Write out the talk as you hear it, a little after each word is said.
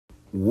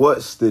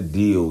What's the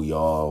deal,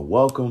 y'all?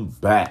 Welcome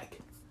back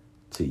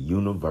to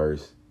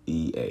Universe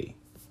EA.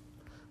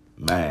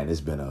 Man, it's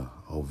been a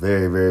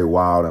very, very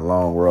wild and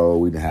long road.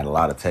 We done had a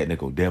lot of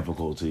technical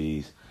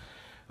difficulties.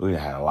 We done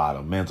had a lot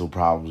of mental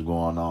problems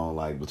going on,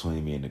 like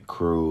between me and the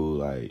crew.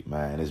 Like,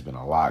 man, it's been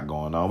a lot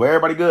going on. But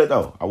everybody good,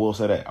 though. I will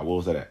say that.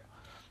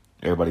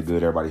 Everybody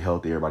good, everybody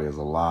healthy, everybody is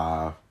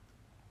alive.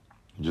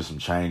 Just some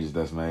changes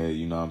that's made,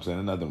 you know what I'm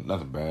saying?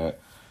 Nothing bad.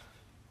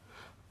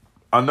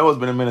 I know it's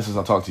been a minute since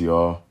I talked to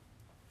y'all.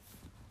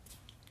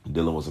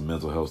 Dealing with some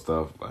mental health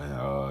stuff,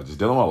 just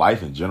dealing with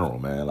life in general,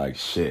 man. Like,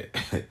 shit.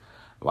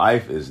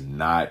 Life is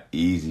not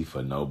easy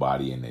for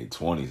nobody in their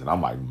 20s, and I'm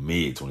like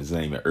mid-20s. It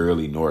ain't even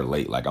early nor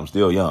late. Like, I'm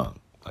still young.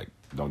 Like,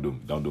 don't do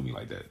me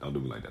like that. Don't do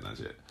me like that, not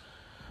yet.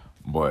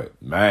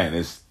 But, man,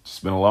 it's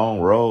just been a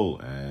long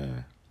road,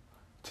 and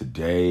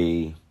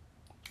today,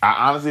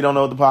 I honestly don't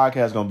know what the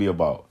podcast is going to be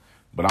about.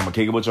 But I'm going to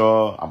kick it with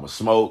y'all. I'm going to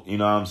smoke, you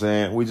know what I'm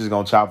saying? We just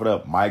going to chop it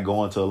up. Might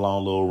go into a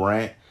long little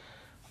rant.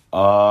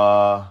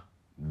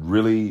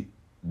 Really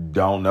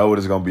don't know what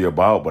it's going to be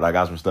about, but I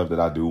got some stuff that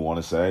I do want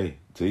to say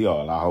to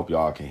y'all, and I hope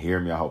y'all can hear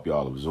me. I hope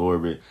y'all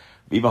absorb it.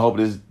 Even hope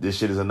this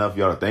shit is enough for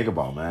y'all to think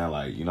about, man.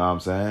 Like, you know what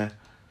I'm saying?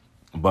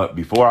 But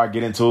before I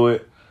get into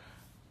it,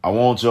 I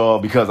want y'all,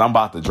 because I'm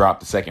about to drop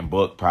the second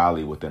book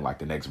probably within like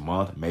the next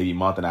month, maybe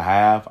month and a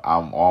half.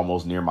 I'm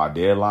almost near my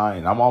deadline,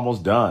 and I'm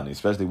almost done,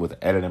 especially with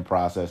the editing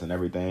process and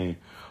everything.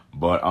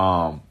 But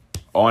on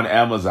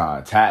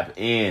Amazon, tap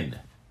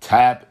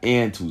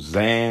into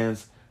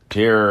Zan's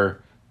Terror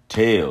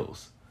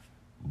Tales.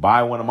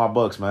 Buy one of my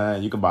books,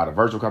 man. You can buy the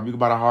virtual copy. You can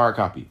buy the hard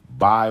copy.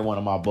 Buy one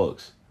of my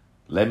books.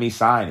 Let me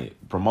sign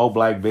it. Promote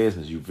black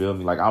business. You feel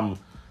me? Like, I'm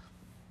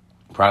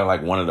probably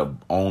like one of the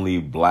only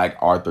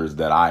black authors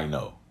that I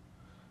know.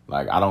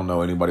 Like, I don't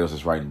know anybody else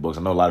that's writing books.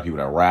 I know a lot of people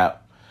that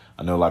rap.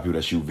 I know a lot of people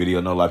that shoot video.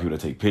 I know a lot of people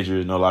that take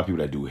pictures. I know a lot of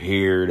people that do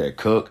hair, that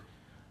cook.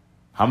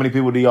 How many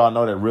people do y'all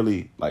know that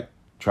really, like,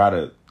 try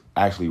to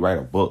actually write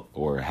a book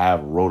or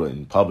have wrote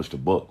and published a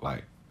book?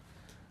 Like,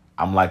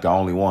 I'm like the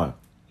only one.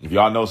 If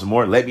y'all know some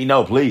more, let me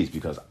know, please,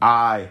 because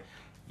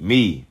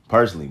me,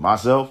 personally,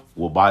 myself,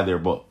 will buy their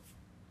book,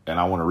 and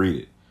I want to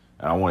read it,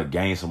 and I want to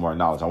gain some more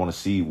knowledge. I want to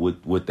see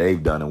what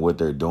they've done and what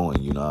they're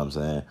doing, you know what I'm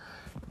saying?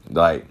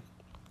 Like,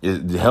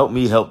 help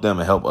me, help them,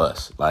 and help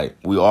us. Like,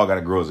 we all got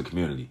to grow as a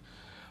community.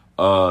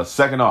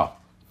 Second off,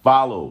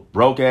 follow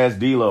Broke Ass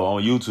D-Lo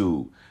on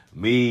YouTube.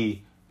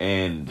 Me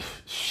and,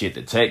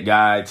 the tech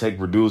guy, tech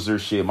producer,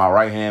 my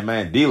right-hand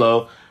man,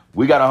 D-Lo.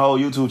 We got a whole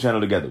YouTube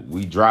channel together.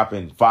 We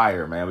dropping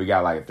fire, man. We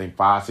got, like, I think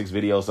 5-6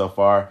 videos so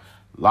far.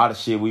 A lot of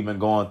shit we've been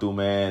going through,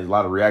 man. A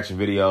lot of reaction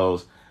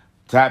videos.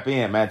 Tap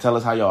in, man. Tell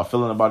us how y'all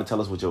feeling about it. Tell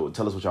us what y'all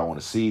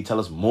want to see. Tell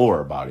us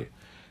more about it.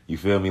 You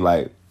feel me?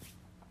 Like,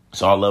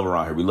 it's all love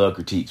around here. We love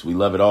critiques. We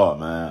love it all,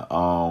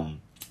 man.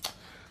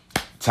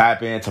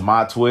 Tap into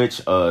my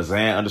Twitch,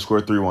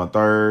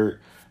 Zan_313.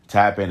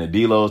 Tap into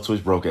D-Lo's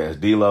Twitch, Broke Ass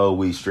D-Lo.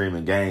 We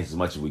streaming games as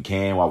much as we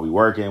can while we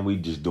working. We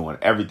just doing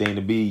everything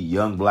to be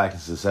young, black, and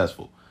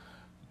successful.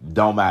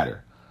 Don't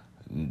matter.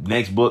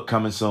 Next book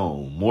coming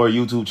soon. More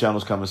YouTube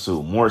channels coming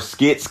soon. More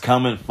skits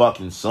coming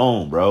fucking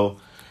soon, bro.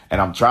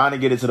 And I'm trying to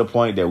get it to the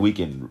point that we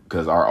can,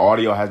 because our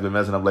audio has been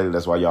messing up lately.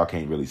 That's why y'all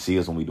can't really see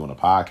us when we doing a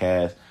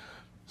podcast.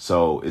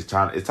 So it's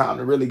time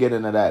to really get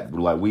into that.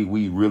 Like,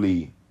 we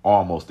really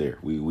almost there.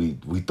 We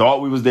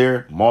thought we was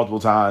there multiple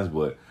times,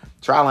 but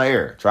trial and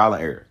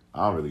error.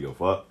 I don't really give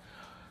a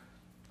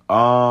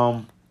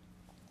fuck.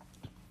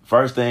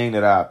 First thing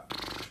that I'm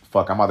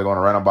about to go on a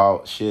rant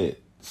about,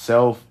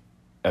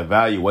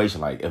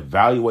 self-evaluation. Like,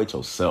 evaluate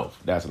yourself.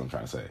 That's what I'm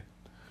trying to say.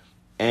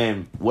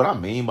 And what I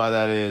mean by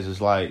that is, it's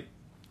like,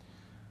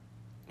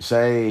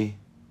 say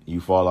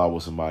you fall out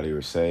with somebody,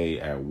 or say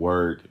at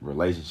work,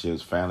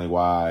 relationships,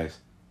 family-wise,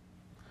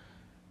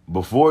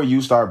 before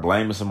you start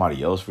blaming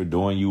somebody else for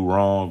doing you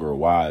wrong, or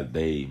why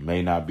they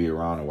may not be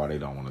around, or why they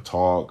don't want to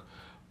talk,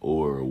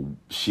 or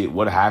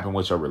what happened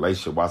with your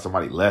relationship, why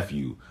somebody left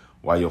you,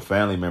 why your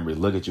family members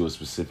look at you a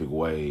specific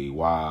way,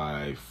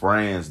 why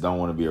friends don't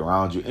want to be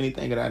around you,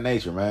 anything of that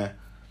nature, man.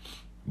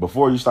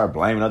 Before you start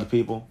blaming other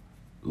people,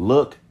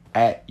 look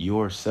at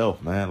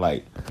yourself, man.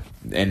 Like,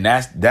 and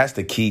that's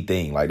the key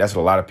thing. Like, that's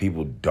what a lot of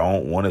people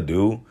don't want to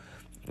do.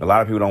 A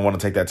lot of people don't want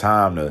to take that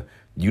time to,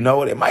 you know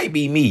what, it might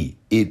be me.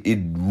 It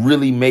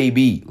really may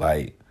be.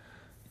 Like,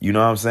 you know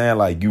what I'm saying?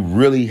 Like, you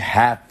really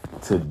have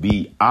to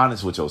be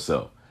honest with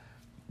yourself.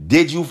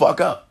 Did you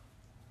fuck up?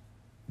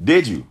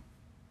 Did you?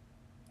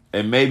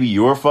 And maybe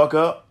your fuck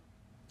up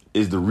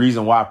is the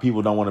reason why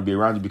people don't want to be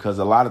around you, because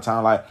a lot of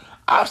time, like,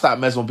 I've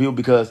stopped messing with people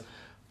because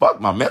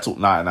fuck my mental.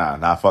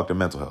 Fuck the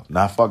mental health.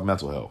 Fuck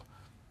mental health.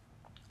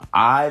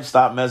 I've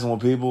stopped messing with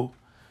people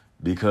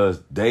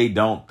because they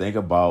don't think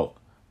about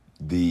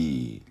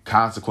the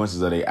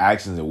consequences of their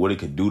actions and what it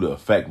could do to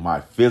affect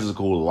my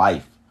physical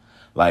life.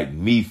 Like,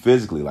 me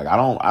physically. Like, I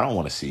don't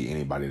want to see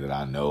anybody that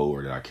I know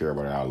or that I care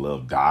about, that I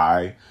love,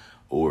 die,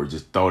 or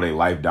just throw their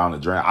life down the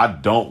drain. I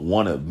don't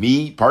want to,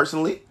 me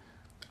personally,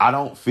 I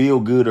don't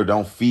feel good or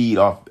don't feed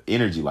off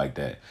energy like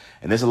that.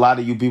 And there's a lot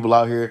of you people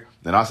out here,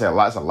 and I say a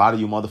lot, it's a lot of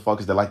you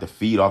motherfuckers that like to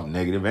feed off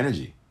negative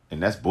energy.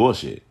 And that's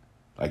bullshit.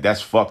 Like,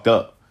 that's fucked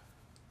up.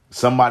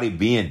 Somebody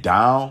being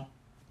down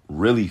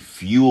really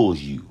fuels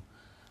you.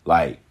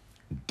 Like,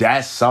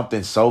 that's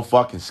something so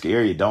fucking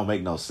scary, it don't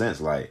make no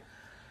sense. Like,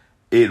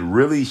 it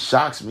really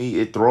shocks me.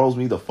 It throws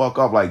me the fuck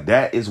up. Like,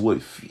 that is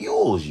what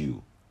fuels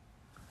you.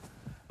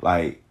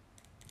 Like,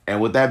 and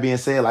with that being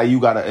said, like,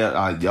 you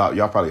gotta,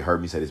 y'all probably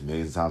heard me say this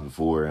millions of times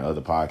before in other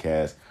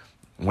podcasts.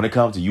 When it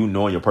comes to you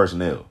knowing your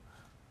personnel,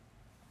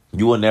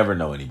 you will never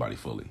know anybody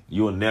fully.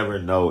 You will never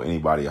know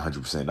anybody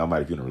 100%. No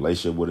matter if you're in a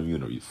relationship with them, you're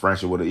in a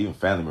friendship with them, even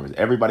family members.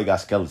 Everybody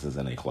got skeletons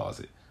in their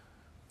closet.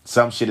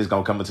 Some shit is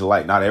going to come into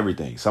light. Not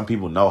everything. Some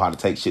people know how to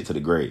take shit to the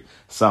grave.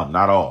 Some,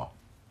 not all.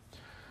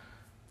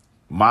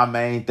 My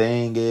main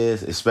thing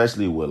is,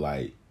 especially with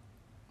like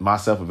my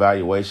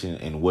self-evaluation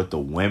and with the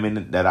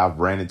women that I've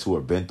ran into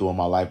or been through in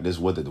my life, this is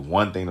what the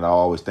one thing that I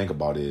always think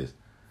about is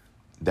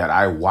that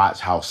I watch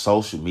how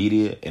social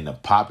media and the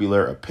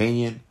popular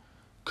opinion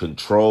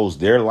controls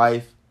their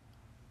life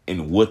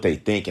and what they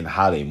think and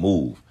how they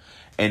move.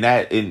 And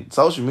that in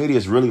social media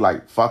is really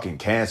like fucking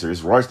cancer.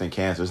 It's worse than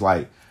cancer. It's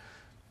like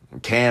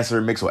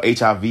cancer mixed with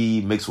HIV,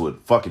 mixed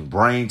with fucking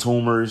brain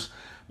tumors,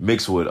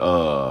 mixed with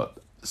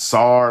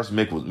SARS,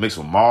 mixed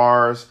with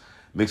Mars,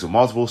 mixed with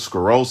multiple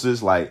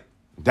sclerosis. Like,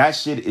 that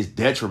shit is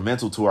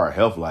detrimental to our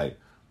health. Like,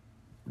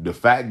 the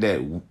fact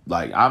that,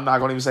 like, I'm not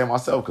gonna even say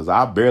myself because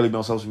I barely be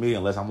on social media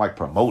unless I'm like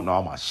promoting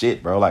all my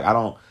shit, bro. Like,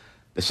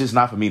 that shit's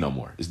not for me no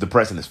more. It's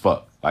depressing as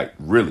fuck. Like,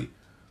 really.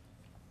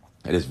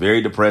 It is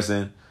very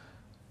depressing.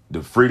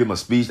 The freedom of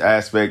speech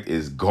aspect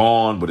is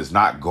gone, but it's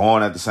not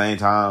gone at the same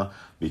time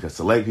because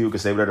select people can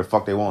say whatever the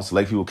fuck they want.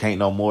 Select people can't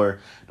no more.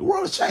 The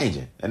world is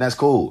changing, and that's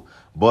cool.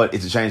 But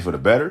it's a change for the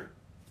better.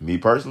 Me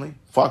personally,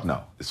 fuck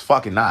no. It's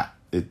fucking not.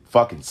 It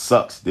fucking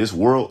sucks. This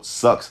world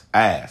sucks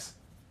ass.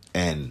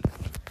 And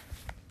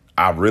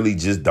I really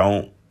just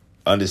don't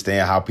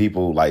understand how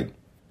people, like,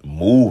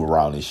 move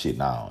around this shit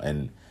now.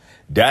 And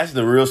that's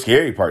the real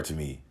scary part to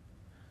me.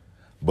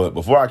 But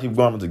before I keep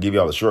going, I'm going to give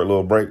y'all a short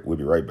little break. We'll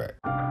be right back.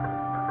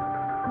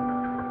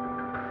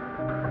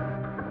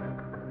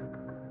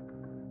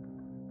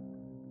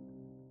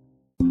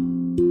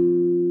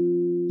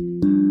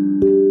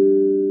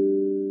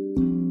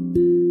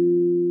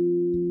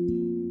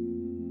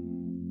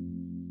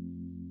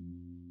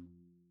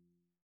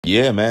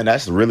 Yeah, man,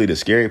 that's really the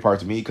scary part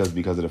to me because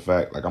of the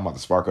fact, like, I'm about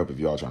to spark up if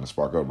y'all trying to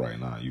spark up right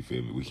now. You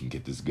feel me? We can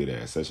get this good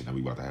ass session that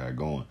we about to have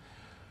going.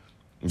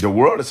 The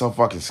world is so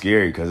fucking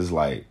scary because it's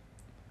like,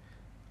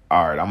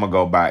 all right, I'm going to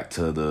go back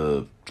to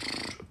the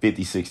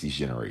 50s, 60s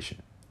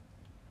generation.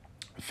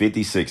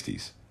 50s,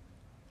 60s.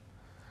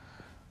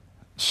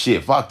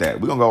 Shit, fuck that.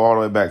 We're going to go all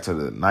the way back to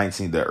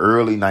the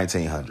early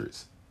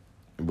 1900s.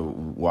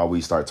 While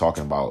we start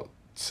talking about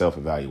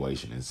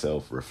self-evaluation and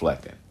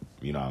self-reflecting.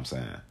 You know what I'm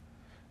saying?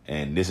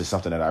 And this is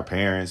something that our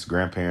parents,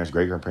 grandparents,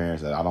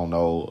 great-grandparents, that I don't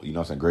know, you know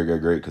what I'm saying,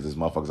 great, because there's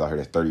motherfuckers out here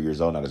that's 30 years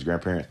old now, that's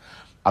grandparents.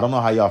 I don't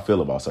know how y'all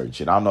feel about certain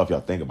shit. I don't know if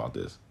y'all think about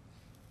this.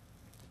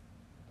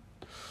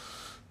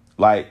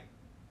 Like,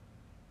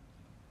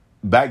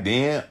 back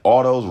then,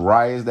 all those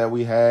riots that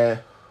we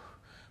had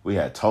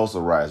Tulsa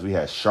riots, we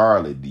had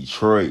Charlotte,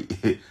 Detroit,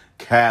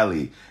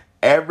 Cali.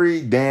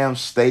 Every damn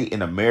state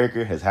in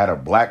America has had a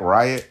black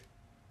riot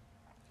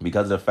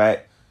because of the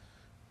fact,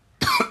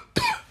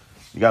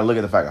 you gotta look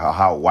at the fact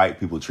how white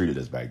people treated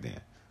us back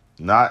then.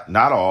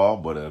 Not all,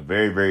 but a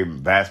very, very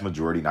vast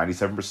majority,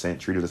 97%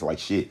 treated us like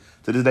shit.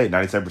 To this day,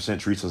 97%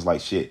 treats us like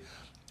shit.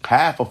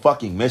 Half of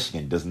fucking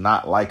Michigan does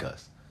not like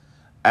us.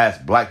 As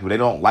black people, they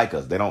don't like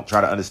us. They don't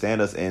try to understand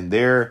us. And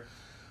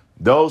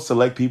those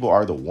select people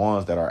are the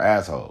ones that are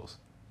assholes.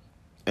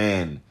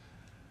 And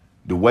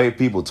the way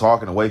people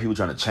talk and the way people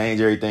trying to change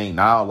everything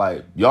now,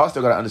 like, y'all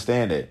still gotta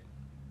understand that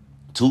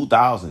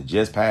 2000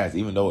 just passed,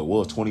 even though it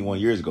was 21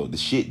 years ago. The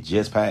shit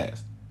just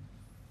passed.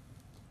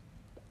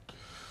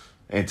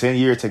 In 10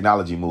 years,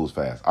 technology moves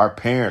fast. Our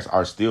parents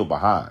are still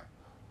behind.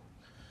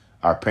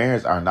 Our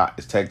parents are not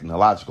as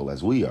technological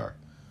as we are.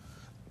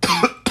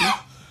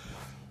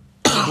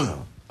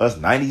 Us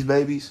 90s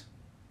babies,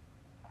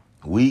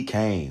 we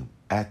came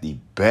at the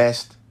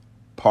best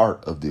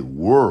part of the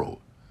world.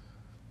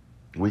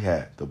 We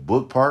had the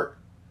book part.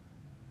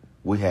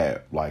 We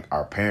had, like,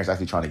 our parents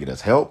actually trying to get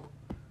us help.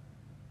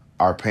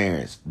 Our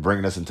parents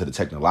bringing us into the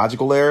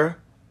technological era.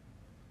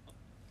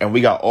 And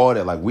we got all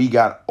that. Like, we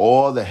got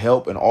all the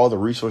help and all the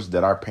resources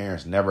that our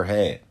parents never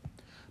had.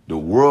 The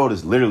world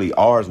is literally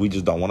ours. We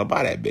just don't want to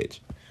buy that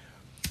bitch.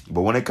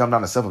 But when it comes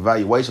down to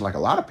self-evaluation, like, a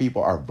lot of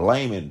people are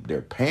blaming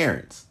their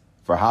parents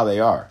for how they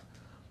are.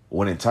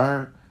 When in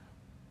turn,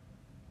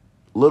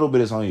 a little bit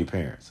is on your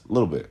parents. A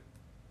little bit.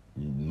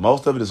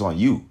 Most of it is on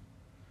you.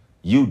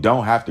 You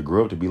don't have to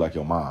grow up to be like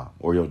your mom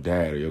or your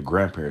dad or your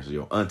grandparents or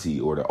your auntie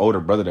or the older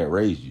brother that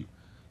raised you.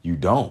 You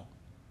don't.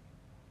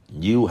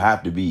 You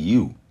have to be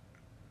you.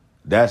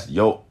 That's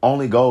your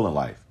only goal in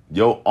life.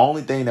 Your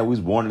only thing that we was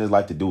born in this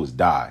life to do is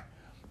die.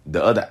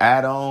 The other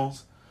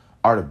add-ons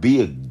are to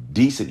be a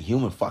decent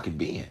human fucking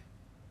being.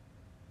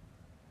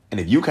 And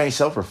if you can't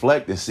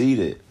self-reflect and see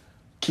that,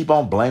 keep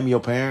on blaming your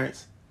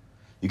parents,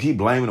 you keep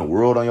blaming the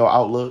world on your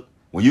outlook,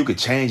 when you could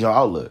change your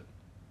outlook.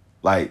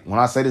 Like, when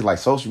I say this, like,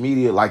 social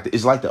media, like,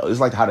 it's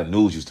like how the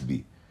news used to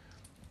be,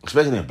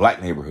 especially in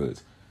black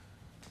neighborhoods.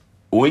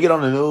 When we get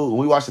on the news,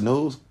 when we watch the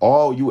news,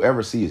 all you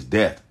ever see is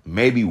death.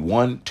 Maybe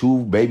 1,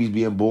 2 babies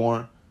being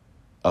born,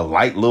 a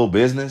light little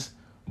business,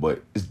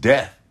 but it's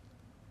death.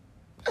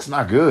 That's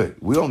not good.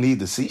 We don't need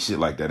to see shit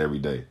like that every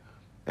day.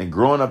 And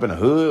growing up in the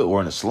hood or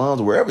in the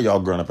slums, wherever y'all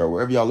growing up at,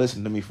 wherever y'all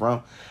listen to me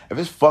from, if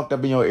it's fucked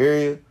up in your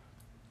area,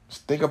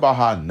 just think about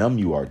how numb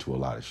you are to a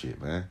lot of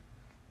shit, man.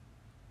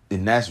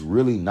 And that's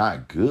really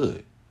not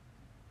good.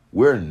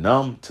 We're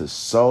numb to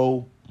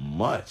so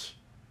much.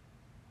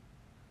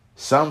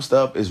 Some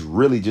stuff is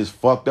really just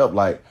fucked up.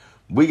 Like,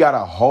 we got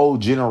a whole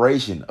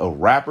generation of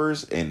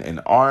rappers and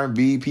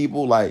R&B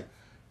people, like,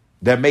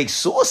 that make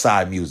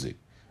suicide music.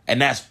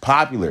 And that's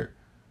popular.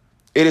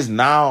 It is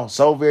now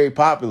so very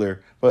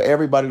popular for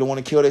everybody to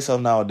want to kill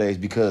themselves nowadays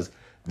because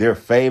their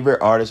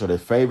favorite artist or their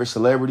favorite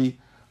celebrity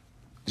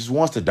just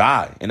wants to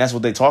die. And that's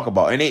what they talk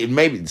about. And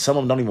maybe some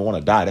of them don't even want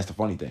to die. That's the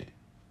funny thing.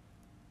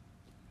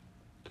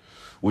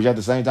 Which at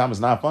the same time is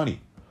not funny.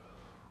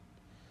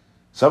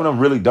 Some of them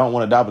really don't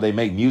want to die, but they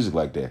make music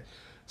like that.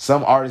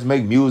 Some artists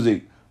make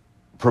music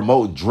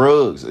promote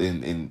drugs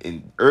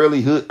and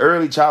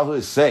early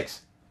childhood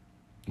sex.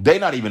 They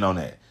not even on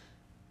that.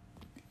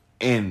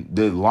 And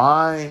the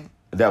line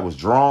that was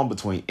drawn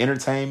between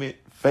entertainment,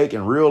 fake,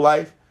 and real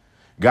life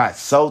got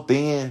so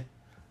thin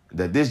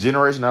that this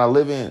generation that I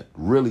live in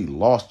really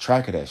lost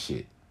track of that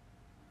shit.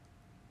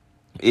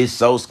 It's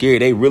so scary.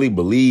 They really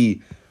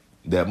believe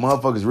that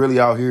motherfuckers really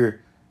out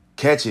here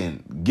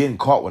getting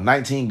caught with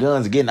 19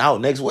 guns and getting out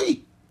next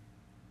week.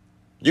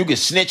 You can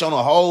snitch on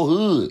a whole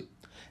hood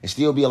and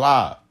still be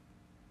alive.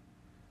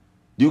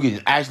 You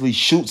can actually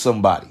shoot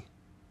somebody.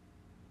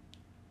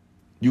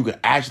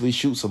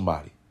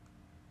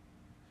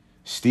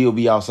 Still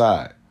be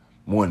outside.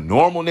 When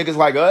normal niggas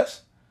like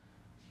us,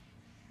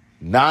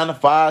 9 to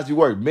 5s, you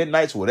work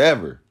midnights,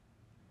 whatever.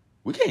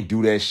 We can't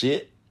do that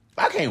shit.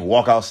 I can't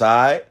walk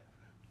outside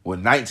with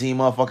 19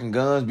 motherfucking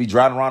guns, be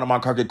driving around in my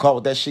car, get caught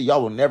with that shit.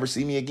 Y'all will never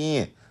see me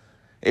again.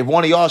 If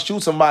one of y'all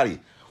shoot somebody,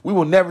 we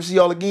will never see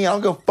y'all again. I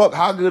don't give a fuck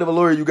how good of a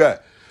lawyer you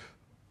got.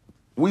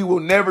 We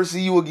will never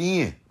see you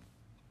again.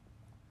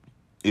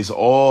 It's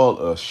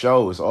all a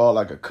show. It's all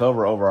like a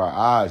cover over our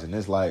eyes. And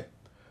it's like,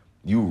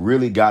 you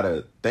really got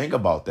to think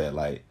about that.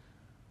 Like,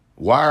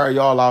 why are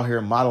y'all out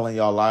here modeling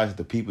y'all lives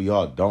to people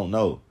y'all don't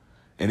know?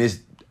 And it's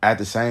at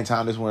the same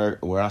time, this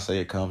where I say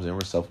it comes in,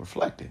 we're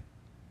self-reflecting.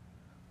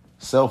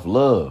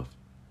 Self-love.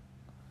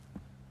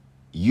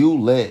 You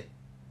let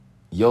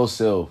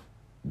yourself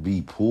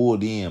be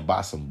pulled in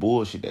by some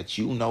bullshit that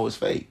you know is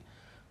fake.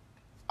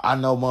 I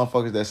know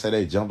motherfuckers that say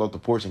they jumped off the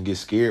porch and get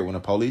scared when the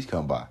police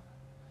come by.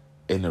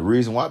 And the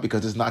reason why,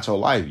 because it's not your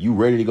life. You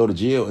ready to go to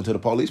jail until the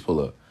police pull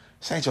up.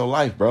 This ain't your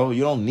life, bro.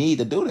 You don't need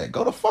to do that.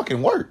 Go to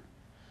fucking work.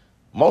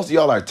 Most of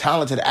y'all are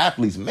talented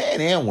athletes,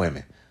 men and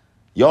women.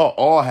 Y'all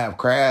all have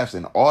crafts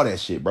and all that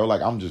shit, bro.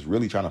 Like, I'm just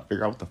really trying to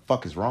figure out what the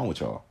fuck is wrong with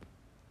y'all.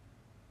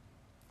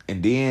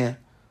 And then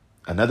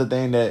another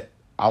thing that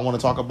I want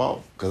to talk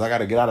about, because I got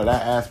to get out of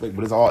that aspect,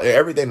 but it's all,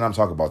 everything that I'm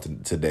talking about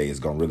today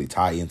is going to really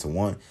tie into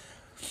one.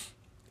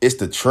 It's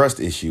the trust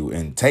issue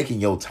and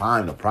taking your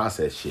time to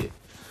process shit.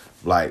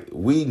 Like,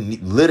 we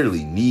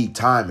literally need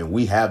time, and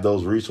we have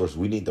those resources.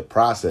 We need to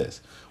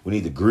process. We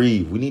need to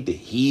grieve. We need to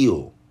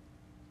heal.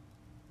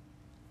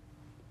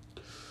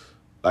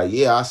 Like,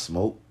 yeah, I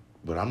smoke,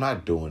 but I'm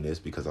not doing this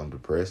because I'm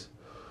depressed.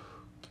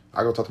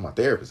 I go talk to my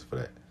therapist for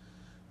that.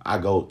 I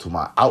go to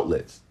my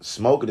outlets.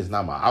 Smoking is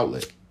not my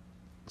outlet.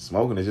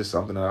 Smoking is just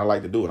something that I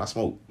like to do, and I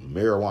smoke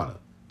marijuana.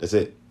 That's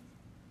it.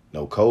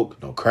 No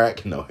coke, no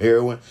crack, no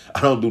heroin.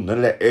 I don't do none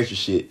of that extra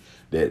shit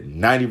that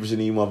 90% of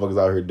you motherfuckers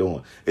out here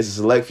doing. It's a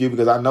select few,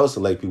 because I know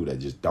select people that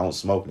just don't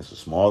smoke, and it's a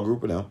small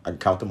group of them. I can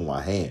count them on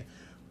my hand.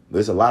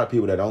 There's a lot of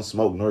people that don't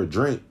smoke nor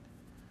drink.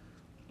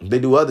 They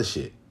do other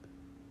shit.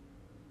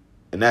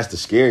 And that's the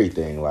scary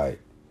thing,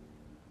 like,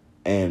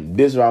 and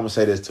this is where I'm going to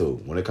say this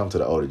too, when it comes to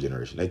the older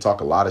generation. They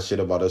talk a lot of shit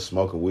about us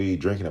smoking weed,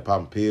 drinking and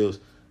popping pills.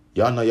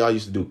 Y'all know y'all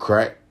used to do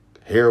crack,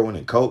 heroin,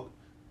 and coke.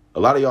 A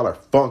lot of y'all are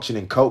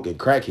functioning coke and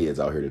crackheads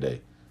out here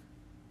today.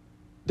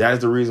 That is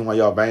the reason why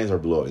y'all veins are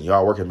blowing and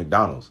y'all work at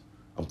McDonald's.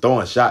 I'm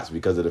throwing shots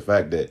because of the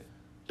fact that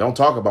don't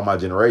talk about my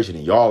generation,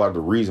 and y'all are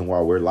the reason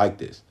why we're like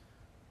this.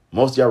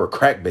 Most of y'all were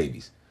crack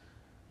babies.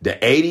 The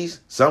 80s,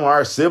 some of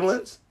our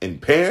siblings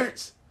and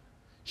parents,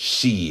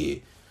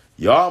 shit.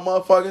 Y'all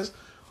motherfuckers,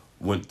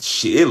 when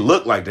shit, it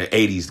looked like the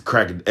 80s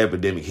crack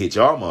epidemic hit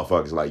y'all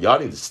motherfuckers. Like, y'all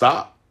need to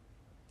stop.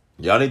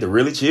 Y'all need to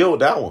really chill with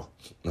that one.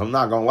 I'm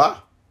not gonna lie.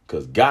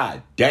 Because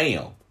God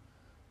damn,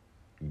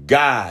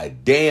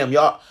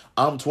 y'all,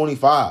 I'm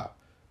 25.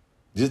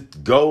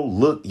 Just go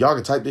look. Y'all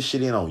can type this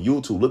shit in on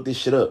YouTube. Look this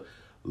shit up.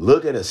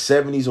 Look at a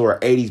 70s or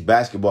 80s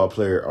basketball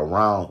player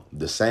around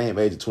the same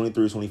age of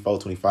 23, 24,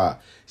 25.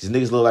 These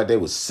niggas look like they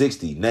was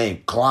 60,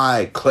 named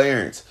Clyde,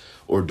 Clarence,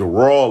 or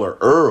Darrell or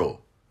Earl.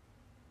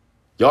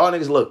 Y'all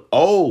niggas look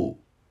old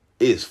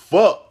as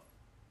fuck.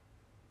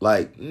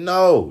 Like,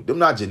 no, them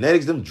not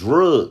genetics, them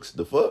drugs.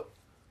 The fuck?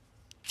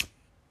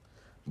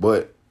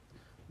 But,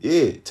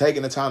 yeah,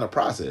 taking the time to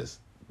process.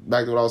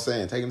 Back to what I was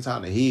saying, taking the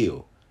time to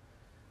heal.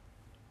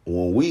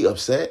 When we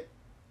upset,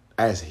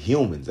 as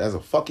humans, as a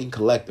fucking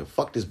collective,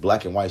 fuck this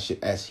black and white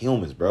shit, as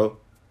humans, bro.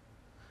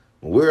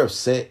 When we're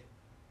upset,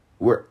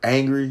 we're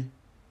angry,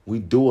 we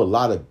do a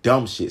lot of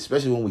dumb shit,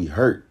 especially when we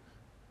hurt,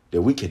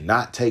 that we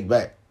cannot take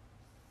back.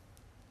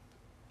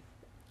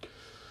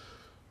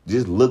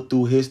 Just look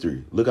through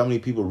history. Look how many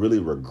people really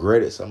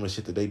regretted some of the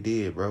shit that they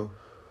did, bro.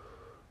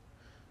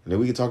 And then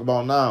we can talk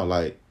about now,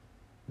 like,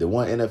 the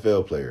one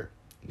NFL player,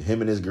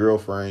 him and his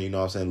girlfriend, you know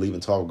what I'm saying,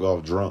 leaving Top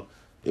drunk.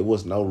 It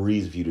was no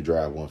reason for you to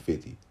drive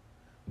 150.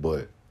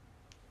 But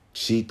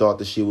she thought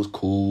the shit was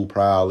cool,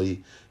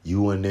 probably.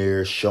 You in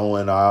there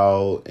showing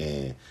out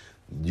and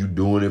you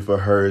doing it for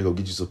her. Go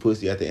get you some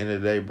pussy at the end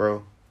of the day,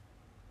 bro.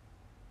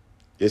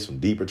 It's some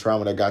deeper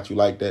trauma that got you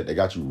like that. That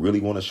got you really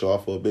want to show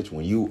off for a bitch.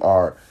 When you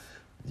are,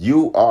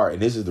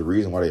 and this is the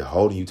reason why they're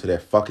holding you to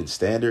that fucking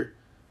standard.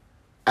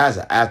 As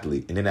an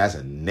athlete, and then as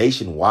a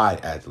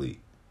nationwide athlete,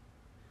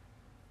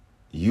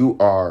 you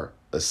are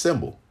a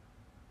symbol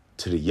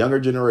to the younger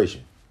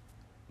generation.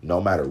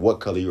 No matter what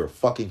color, you're a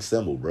fucking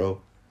symbol,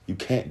 bro. You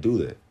can't do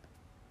that.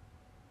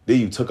 Then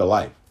you took a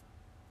life.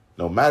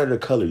 No matter the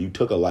color, you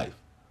took a life.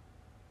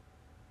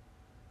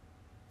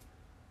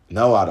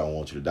 No, I don't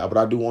want you to die, but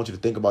I do want you to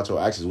think about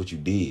your actions, what you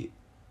did.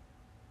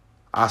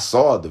 I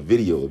saw the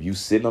video of you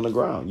sitting on the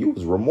ground. You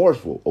was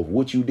remorseful of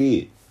what you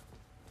did.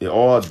 It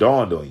all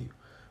dawned on you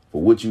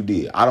for what you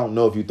did. I don't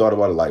know if you thought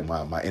about it like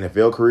my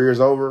NFL career is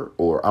over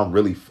or I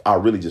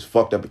really just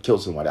fucked up and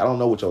killed somebody. I don't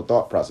know what your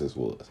thought process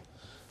was.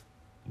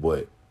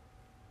 But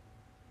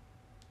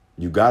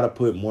you got to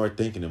put more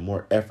thinking and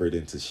more effort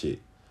into shit.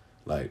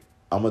 Like,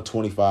 I'm a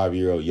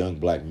 25-year-old young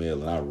black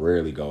male and I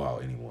rarely go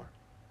out anymore.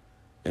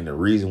 And the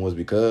reason was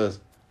because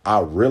I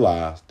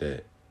realized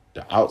that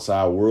the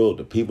outside world,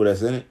 the people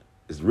that's in it,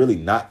 is really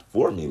not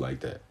for me like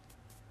that.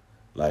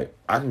 Like,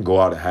 I can go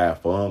out and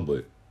have fun,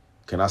 but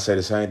can I say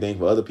the same thing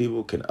for other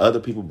people? Can other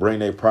people bring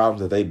their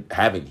problems that they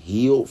haven't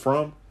healed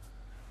from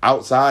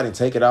outside and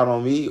take it out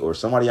on me or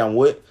somebody I'm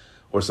with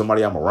or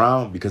somebody I'm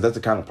around? Because that's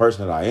the kind of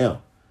person that I am.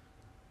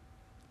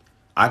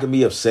 I can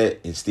be upset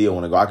and still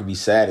want to go. I can be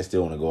sad and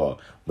still want to go out.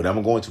 But am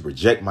I going to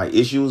project my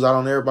issues out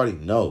on everybody?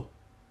 No.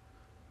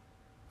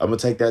 I'm going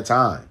to take that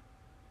time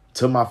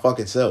to my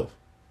fucking self.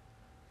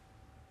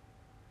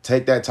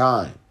 Take that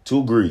time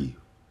to grieve.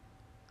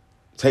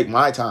 Take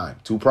my time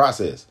to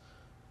process.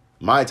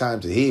 My time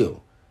to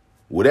heal.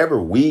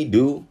 Whatever we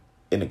do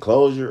in the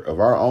closure of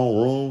our own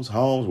rooms,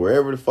 homes,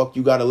 wherever the fuck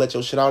you got to let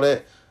your shit out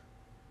at,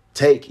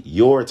 take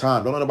your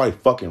time. Don't let nobody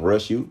fucking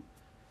rush you.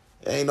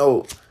 Ain't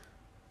no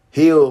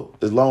heal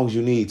as long as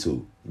you need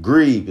to.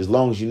 Grieve as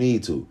long as you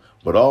need to.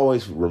 But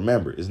always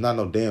remember, it's not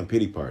no damn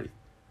pity party.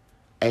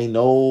 Ain't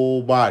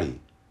nobody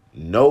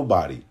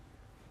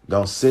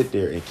gonna sit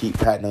there and keep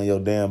patting on your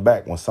damn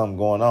back when something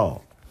going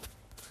on.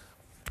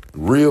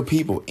 Real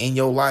people in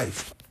your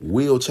life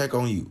will check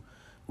on you.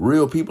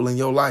 Real people in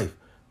your life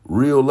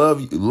real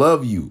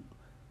love you.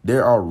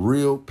 There are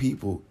real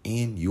people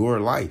in your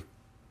life.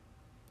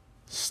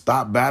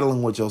 Stop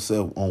battling with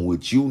yourself on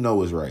what you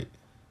know is right.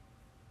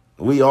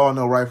 We all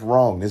know right from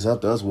wrong. It's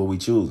up to us what we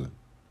choosing.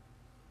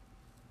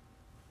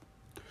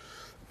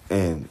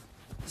 And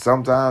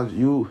sometimes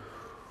your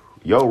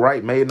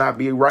right may not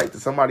be right to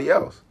somebody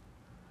else.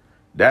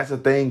 That's a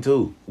thing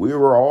too. We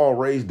were all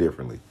raised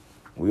differently.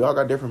 We all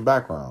got different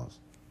backgrounds.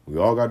 We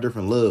all got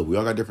different love. We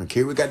all got different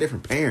care. We got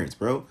different parents,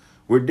 bro.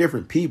 We're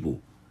different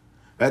people.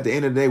 At the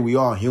end of the day, we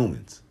all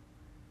humans.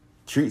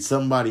 Treat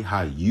somebody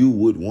how you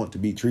would want to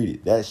be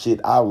treated. That shit,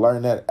 I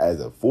learned that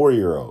as a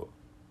 4-year-old.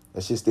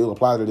 That shit still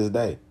applies to this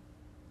day.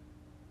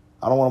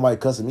 I don't want nobody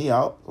cussing me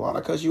out. Why would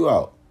I cuss you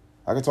out?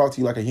 I can talk to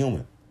you like a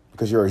human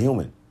because you're a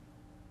human.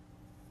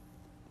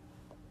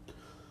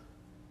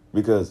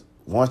 Because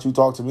once you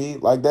talk to me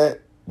like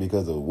that,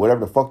 because of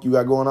whatever the fuck you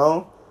got going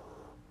on,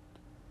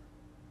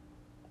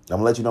 I'm going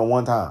to let you know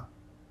one time.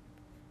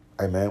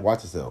 Hey, man,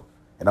 watch yourself.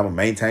 And I'm going to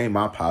maintain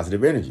my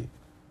positive energy.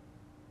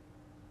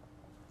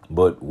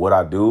 But what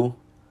I do,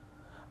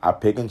 I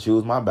pick and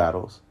choose my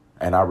battles,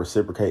 and I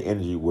reciprocate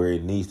energy where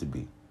it needs to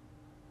be.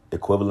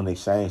 Equivalent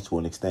exchange to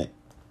an extent.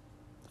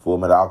 Full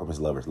Metal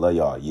Alchemist lovers, love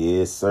y'all.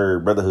 Yes, sir.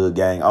 Brotherhood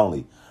gang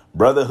only.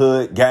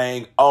 Brotherhood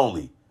gang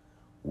only.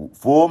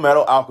 Full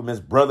Metal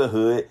Alchemist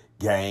Brotherhood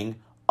gang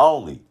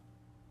only.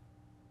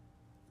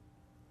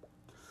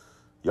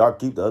 Y'all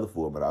keep the other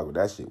Full Metal Alchemist.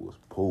 That shit was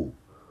cool.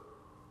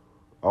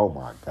 Oh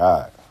my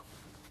God.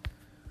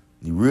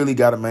 You really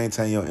got to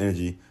maintain your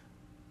energy.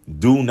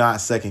 Do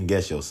not second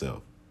guess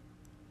yourself.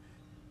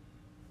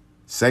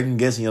 Second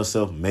guessing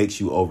yourself makes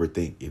you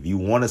overthink. If you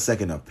want a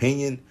second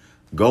opinion,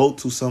 go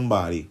to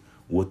somebody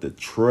with a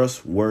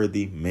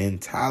trustworthy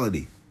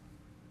mentality.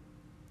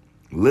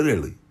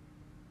 Literally.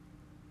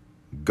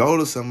 Go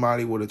to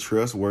somebody with a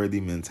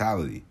trustworthy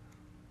mentality.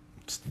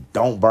 Just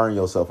don't burn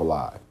yourself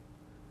alive.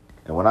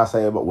 And when I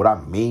say about what I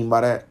mean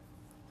by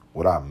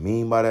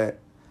that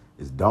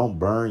is don't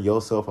burn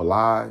yourself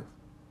alive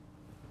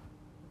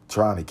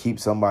trying to keep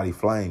somebody's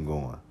flame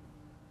going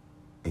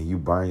and you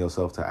burn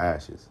yourself to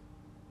ashes.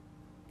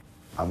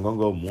 I'm going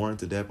to go more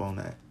into depth on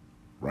that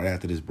right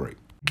after this break.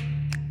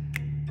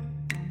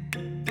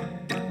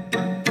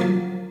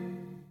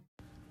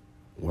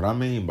 What I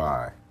mean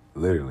by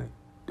literally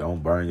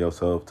don't burn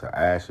yourself to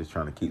ashes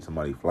trying to keep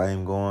somebody's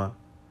flame going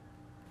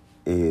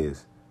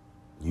is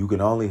you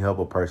can only help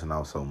a person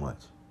out so much.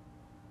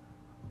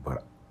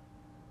 But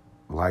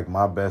like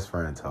my best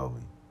friend told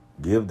me,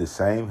 give the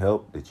same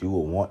help that you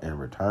would want in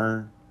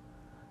return,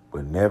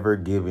 but never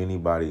give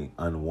anybody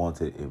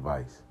unwanted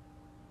advice.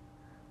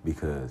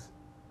 Because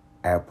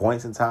at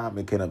points in time,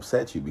 it can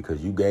upset you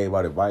because you gave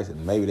out advice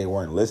and maybe they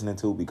weren't listening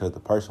to it because the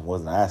person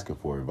wasn't asking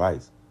for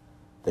advice.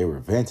 They were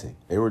venting.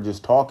 They were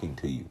just talking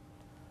to you.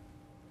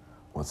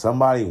 When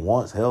somebody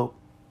wants help,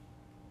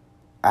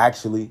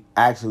 actually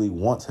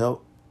wants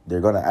help,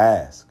 they're going to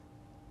ask.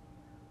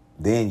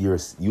 Then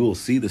you'll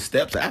see the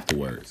steps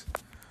afterwards.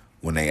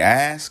 When they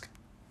ask,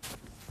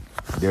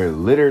 they're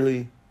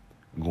literally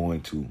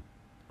going to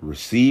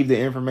receive the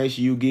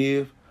information you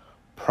give,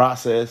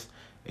 process,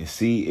 and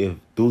see if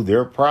through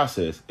their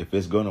process, if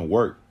it's going to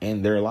work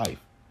in their life.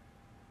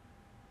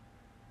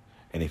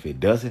 And if it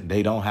doesn't,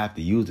 they don't have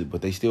to use it,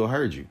 but they still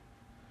heard you.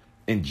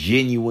 And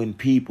genuine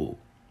people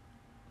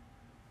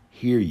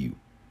hear you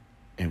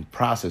and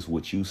process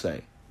what you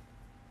say.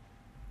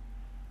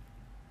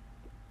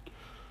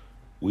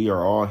 We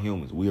are all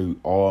humans. We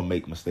all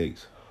make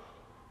mistakes.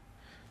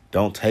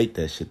 Don't take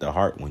that shit to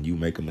heart when you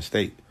make a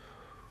mistake.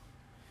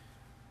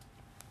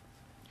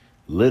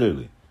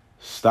 Literally,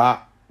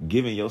 stop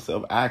giving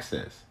yourself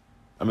access.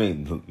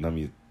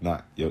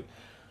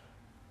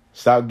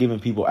 Stop giving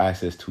people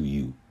access to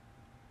you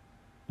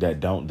that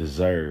don't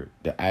deserve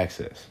the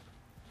access.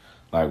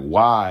 Like,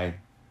 why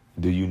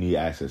do you need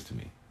access to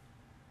me?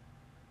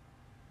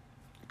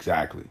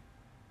 Exactly.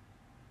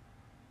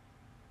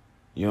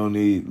 You don't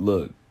need,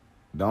 look,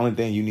 the only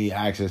thing you need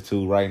access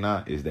to right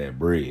now is that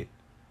bread,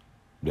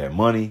 that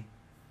money,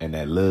 and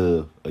that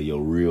love of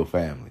your real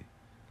family.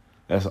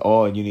 That's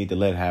all you need to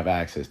let have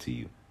access to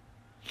you.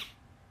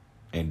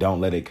 And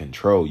don't let it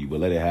control you, but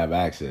let it have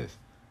access.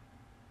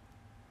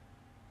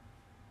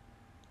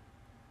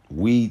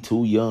 We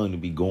too young to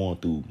be going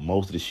through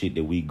most of the shit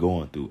that we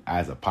going through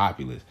as a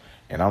populace.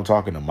 And I'm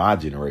talking to my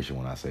generation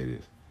when I say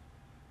this.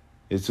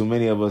 It's too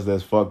many of us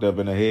that's fucked up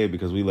in the head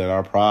because we let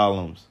our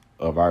problems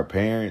of our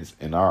parents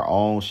and our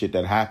own shit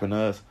that happened to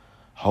us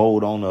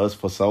hold on to us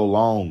for so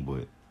long.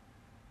 But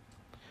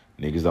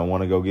niggas don't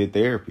want to go get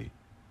therapy.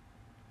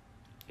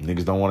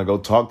 Niggas don't want to go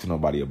talk to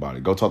nobody about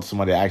it. Go talk to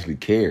somebody that actually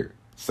cared.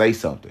 Say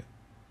something.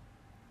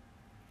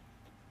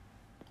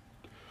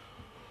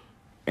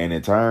 And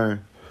in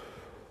turn,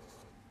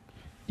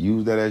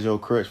 use that as your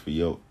crutch for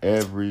your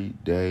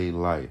everyday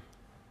life.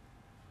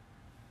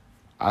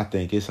 I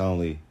think it's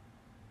only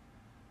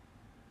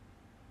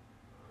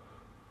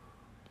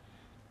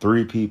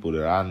 3 people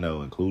that I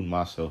know, including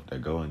myself,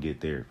 that go and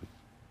get therapy.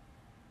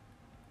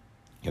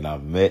 And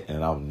I've met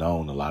and I've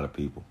known a lot of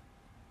people.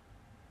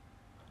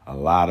 A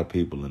lot of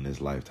people in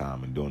this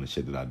lifetime and doing the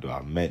shit that I do.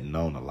 I've met and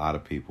known a lot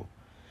of people.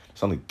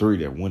 It's only 3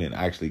 that went and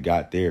actually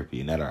got therapy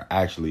and that are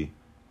actually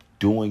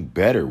doing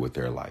better with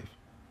their life.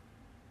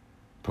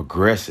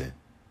 Progressing.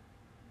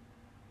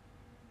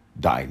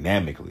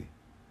 Dynamically.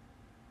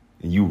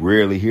 And you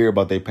rarely hear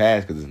about their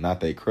past because it's not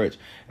their crutch.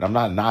 And I'm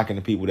not knocking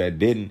the people that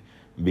didn't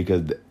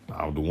because the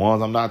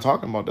ones I'm not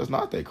talking about, that's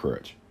not their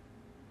crutch.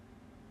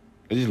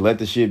 They just let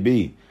the shit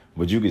be.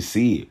 But you can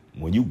see it.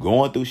 When you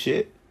going through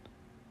shit,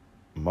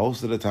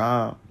 most of the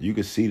time, you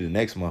can see the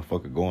next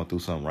motherfucker going through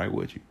something right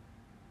with you.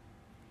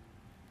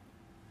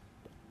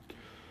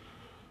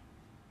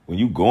 When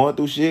you going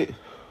through shit,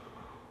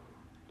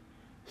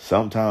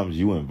 sometimes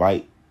you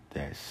invite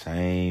that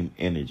same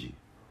energy.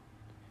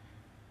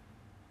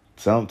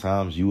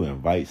 Sometimes you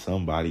invite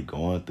somebody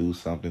going through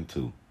something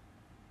too.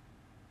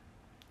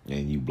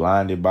 And you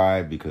blinded by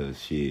it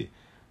because shit,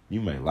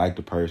 you may like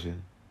the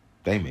person.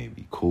 They may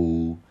be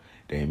cool.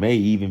 They may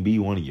even be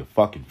one of your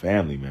fucking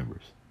family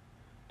members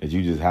that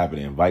you just happen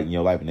to invite in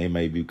your life, and they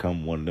may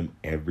become one of them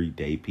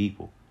everyday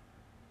people.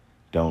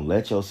 Don't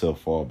let yourself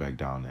fall back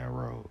down that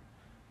road.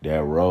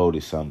 That road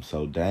is something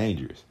so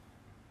dangerous.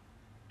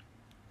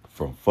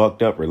 From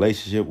fucked up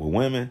relationship with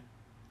women,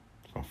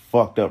 from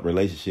fucked up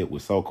relationship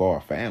with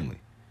so-called family.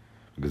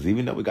 Because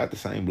even though we got the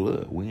same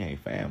blood, we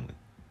ain't family.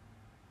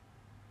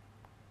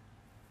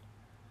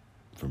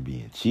 From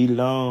being cheated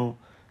on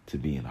to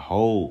being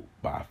whole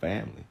by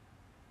family.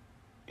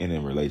 And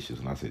in relationships,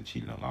 when I said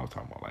cheated on, I was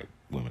talking about like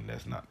women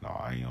that's not, no,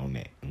 I ain't on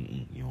that.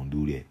 You don't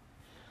do that.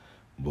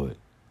 But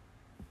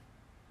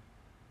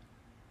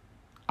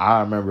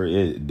I remember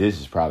this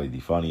is probably the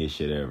funniest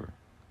shit ever.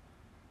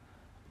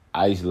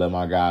 I used to let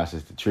my god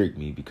sister trick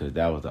me because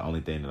that was the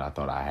only thing that I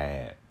thought I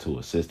had to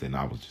assist, and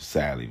I was just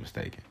sadly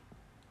mistaken.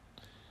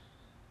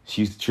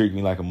 She used to trick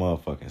me like a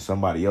motherfucker, and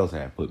somebody else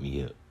had put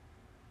me up.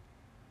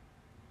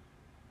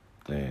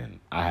 And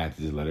I had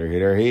to just let her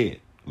hit her head.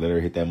 Let her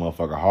hit that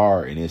motherfucker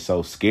hard. And it's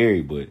so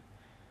scary, but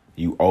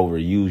you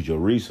overused your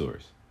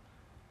resource.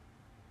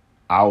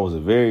 I was a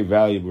very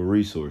valuable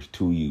resource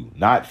to you.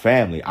 Not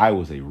family. I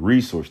was a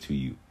resource to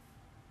you.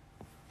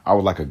 I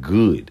was like a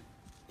good.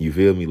 You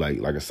feel me?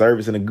 Like a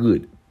service and a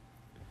good.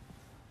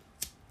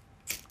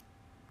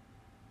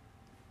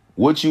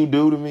 What you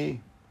do to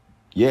me,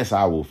 yes,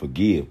 I will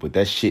forgive, but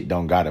that shit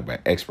don't got an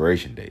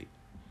expiration date.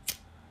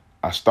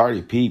 I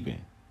started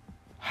peeping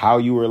how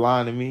you were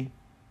lying to me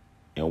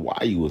and why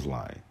you was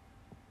lying.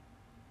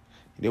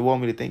 You didn't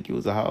want me to think you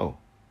was a hoe.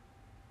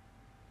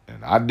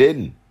 And I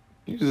didn't.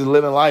 You just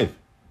living life.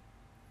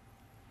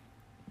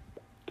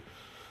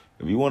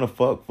 If you want to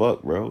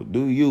fuck, bro.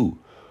 Do you.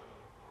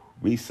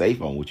 Be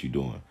safe on what you're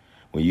doing.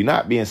 When you're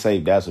not being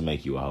safe, that's what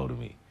make you a hoe to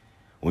me.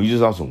 When you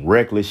just on some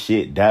reckless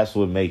shit, that's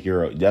what make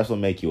you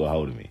a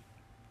hoe to me.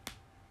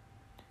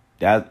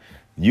 That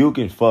you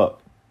can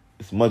fuck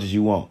as much as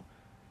you want.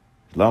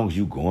 As long as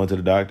you going to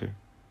the doctor,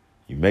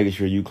 you making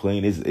sure you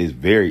clean. It's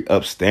very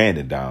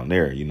upstanding down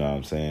there, you know what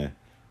I'm saying?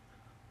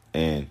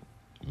 And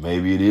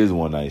maybe it is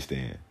one night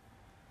stand.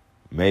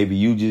 Maybe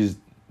you just,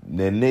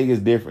 the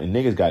niggas different.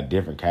 Niggas got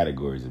different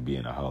categories of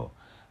being a hoe.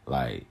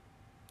 Like,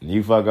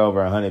 you fuck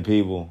over 100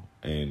 people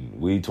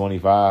and we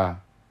 25, I'm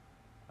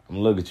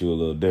gonna look at you a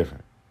little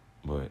different.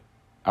 But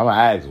I'm gonna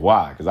ask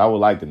why, because I would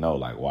like to know,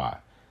 like, why.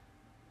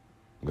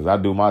 Because I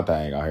do my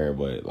thing out here,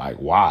 but, like,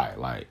 why?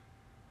 Like,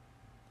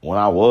 when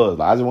I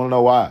just want to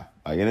know why.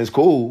 Like, and it's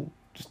cool.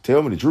 Just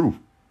tell me the truth.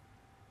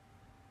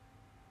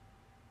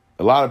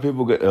 A lot of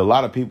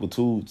people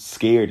too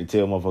scared to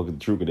tell motherfuckers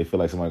the truth because they feel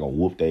like somebody gonna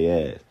whoop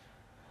their ass.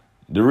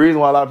 The reason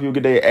why a lot of people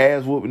get their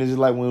ass whooping is just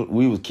like when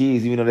we was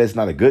kids, even though that's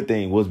not a good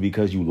thing, was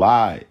because you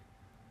lied.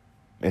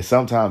 And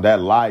sometimes that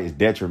lie is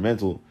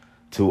detrimental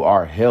to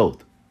our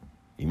health.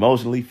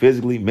 Emotionally,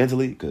 physically,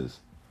 mentally. Because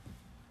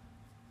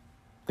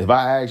if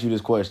I ask you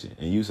this question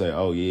and you say,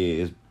 oh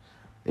yeah,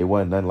 it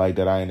wasn't nothing like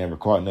that, I ain't never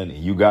caught nothing,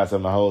 and you got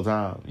something the whole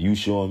time, you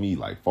showing me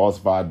like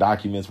falsified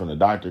documents from the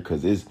doctor,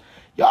 because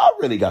y'all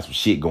really got some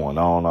shit going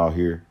on out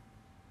here.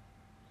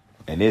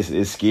 And it's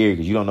scary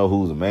because you don't know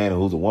who's a man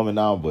and who's a woman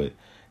now, but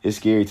it's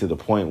scary to the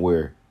point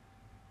where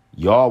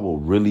y'all will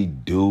really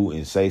do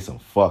and say some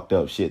fucked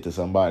up shit to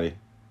somebody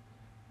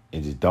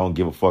and just don't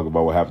give a fuck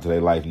about what happened to their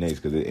life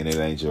next because it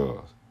ain't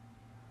yours.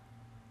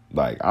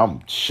 Like,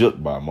 I'm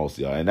shook by most of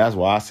y'all. And that's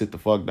why I sit the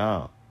fuck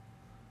down.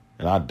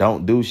 And I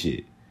don't do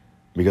shit.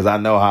 Because I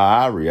know how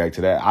I react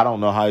to that. I don't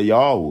know how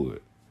y'all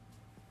would.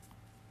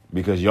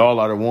 Because y'all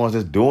are the ones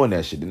that's doing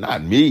that shit.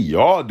 Not me.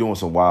 Y'all doing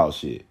some wild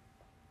shit.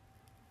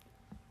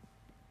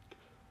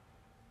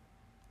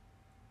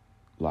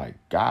 Like,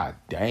 god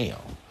damn.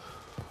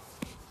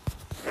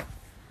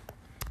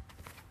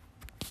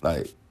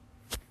 Like,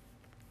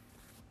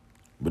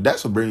 but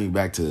that's what brings me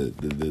back to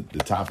the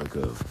topic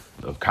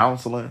of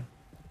counseling.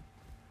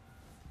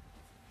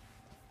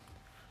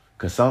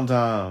 Because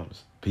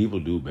sometimes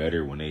people do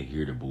better when they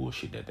hear the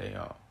bullshit that they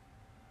on.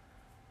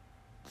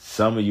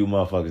 Some of you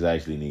motherfuckers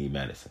actually need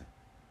medicine.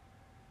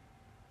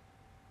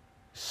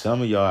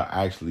 Some of y'all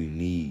actually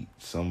need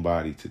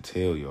somebody to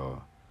tell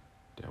y'all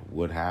that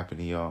what happened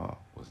to y'all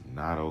was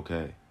not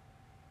okay.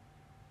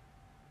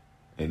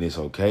 And it's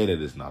okay that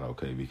it's not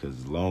okay, because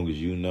as long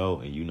as you know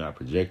and you're not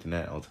projecting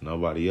that onto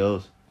nobody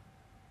else,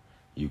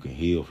 you can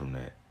heal from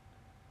that.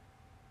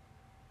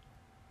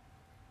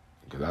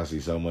 Because I see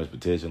so much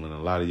potential in a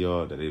lot of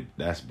y'all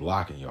that's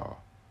blocking y'all.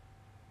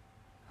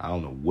 I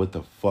don't know what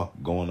the fuck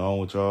going on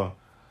with y'all,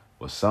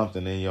 but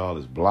something in y'all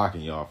is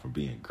blocking y'all from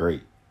being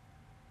great.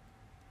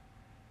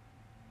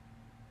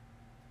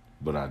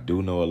 But I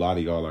do know a lot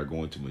of y'all are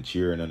going to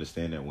mature and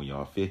understand that when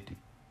y'all 50.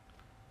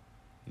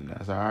 And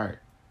that's all right.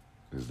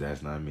 Because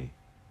that's not me.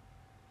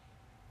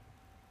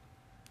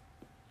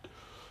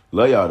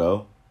 Love y'all,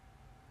 though.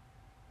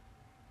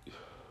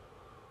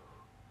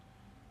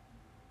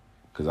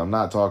 Because I'm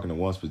not talking to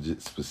one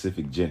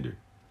specific gender.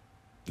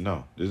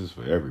 No, this is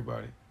for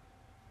everybody.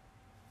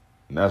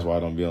 And that's why I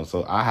don't be on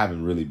I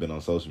haven't really been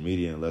on social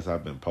media unless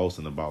I've been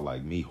posting about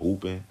like me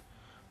hooping,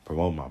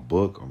 promoting my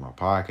book or my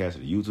podcast or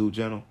the YouTube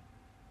channel.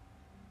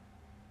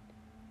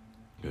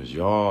 Because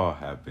y'all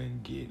have been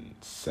getting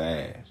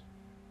sad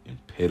and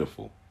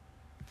pitiful.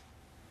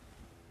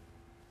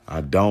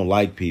 I don't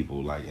like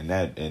people like, and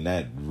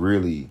that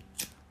really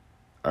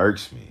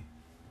irks me.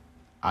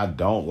 I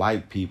don't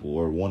like people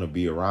or want to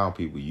be around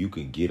people you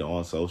can get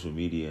on social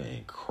media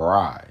and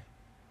cry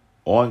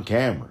on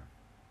camera.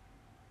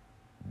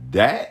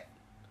 That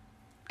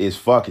is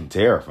fucking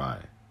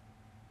terrifying.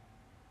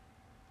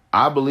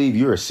 I believe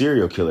you're a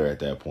serial killer at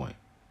that point.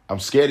 I'm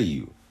scared of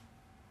you.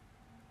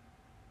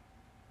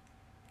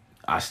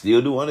 I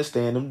still do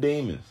understand them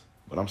demons,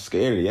 but I'm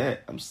scared of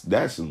that.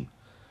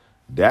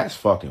 That's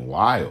fucking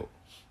wild.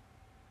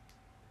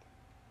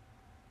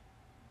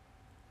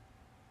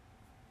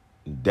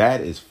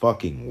 That is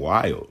fucking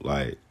wild.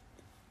 Like,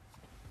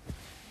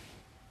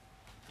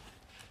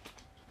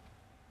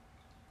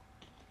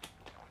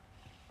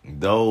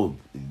 Though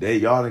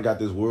y'all done got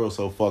this world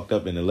so fucked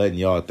up into letting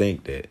y'all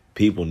think that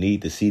people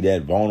need to see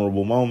that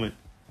vulnerable moment.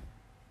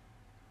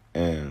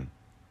 And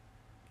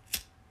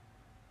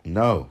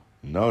no,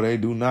 they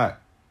do not.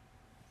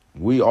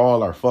 We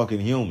all are fucking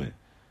human.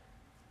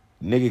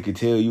 Nigga can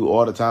tell you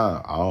all the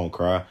time, I don't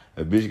cry.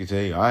 A bitch can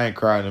tell you, I ain't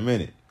crying in a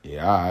minute.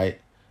 Yeah, all right.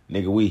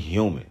 Nigga, we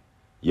human.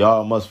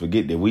 Y'all must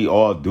forget that we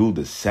all do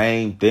the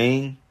same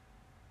thing.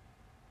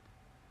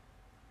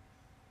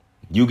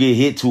 You get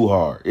hit too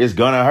hard, it's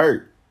gonna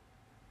hurt.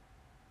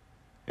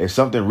 If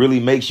something really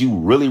makes you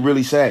really,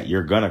 really sad,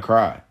 you're gonna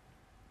cry.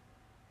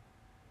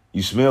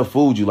 You smell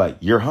food you like,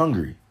 you're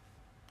hungry.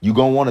 You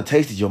gonna want to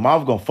taste it, your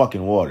mouth gonna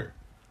fucking water.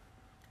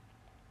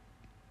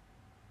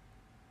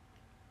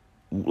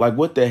 Like,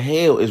 what the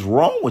hell is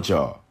wrong with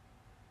y'all?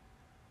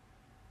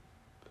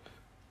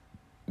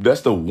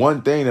 That's the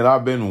one thing that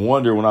I've been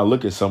wondering when I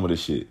look at some of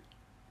this shit.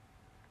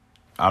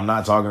 I'm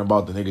not talking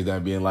about the niggas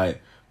that being like,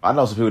 I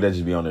know some people that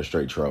just be on there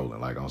straight trolling,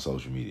 like on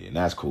social media, and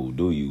that's cool.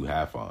 Do you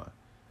have fun?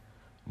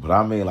 But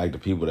I mean, like, the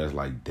people that's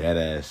like dead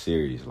ass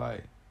serious,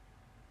 like,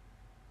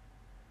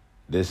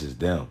 this is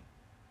them.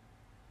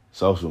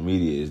 Social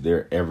media is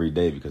there every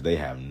day because they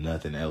have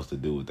nothing else to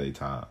do with their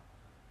time.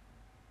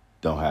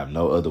 Don't have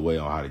no other way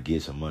on how to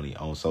get some money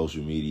on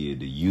social media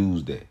to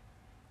use that.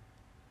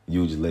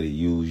 You just let it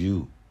use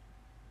you.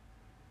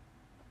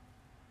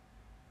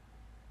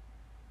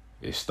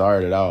 It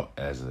started out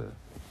as a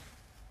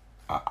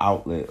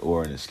outlet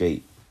or an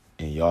escape,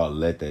 and y'all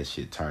let that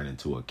shit turn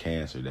into a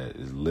cancer that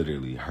is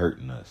literally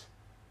hurting us,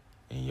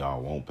 and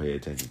y'all won't pay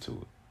attention to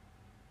it.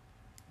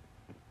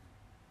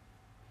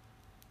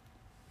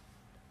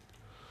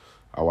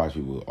 I watch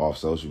people off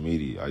social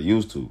media. I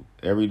used to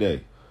every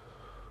day.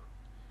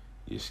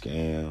 Get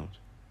scammed,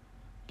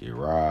 get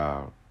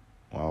robbed.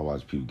 I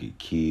watch people get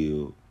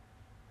killed.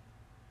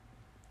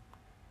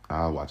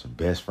 I was watching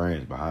best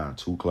friends behind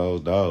two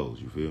closed doors,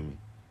 you feel me?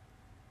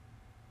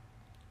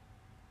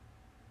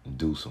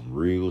 Do some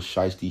real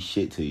shiesty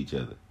shit to each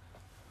other.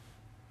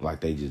 Like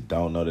they just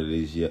don't know that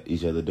it's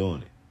each other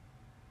doing it.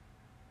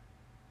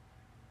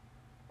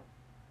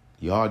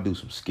 Y'all do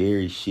some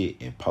scary shit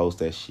and post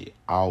that shit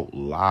out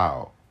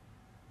loud.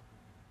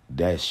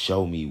 That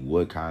show me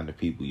what kind of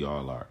people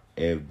y'all are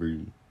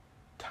every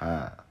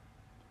time.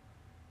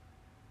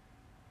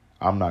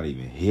 I'm not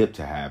even hip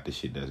to half the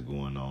shit that's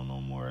going on no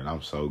more, and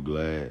I'm so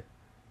glad.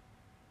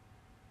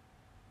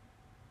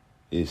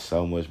 It's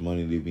so much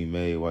money to be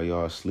made while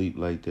y'all sleep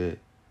like that.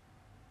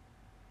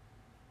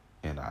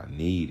 And I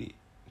need it,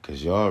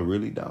 because y'all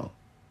really don't.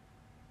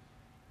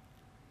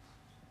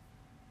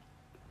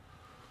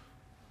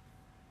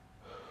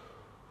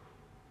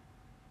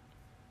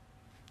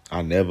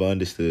 I never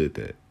understood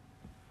that.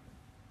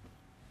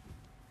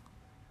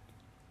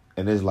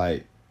 And it's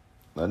like,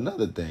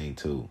 another thing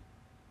too.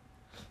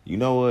 You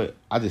know what?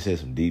 I just said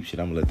some deep shit.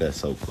 I'm going to let that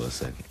soak for a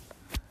second.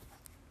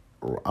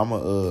 I'm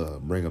going to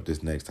bring up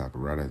this next topic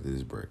right after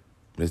this break.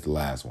 It's the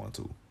last one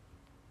too.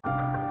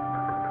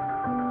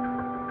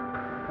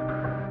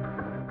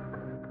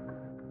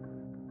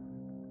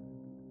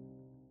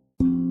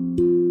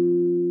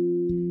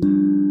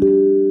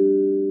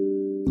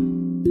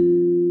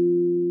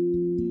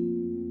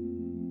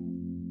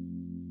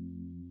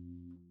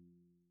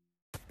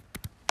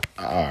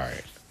 All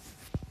right.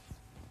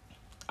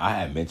 I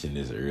had mentioned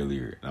this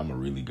earlier, and I'm going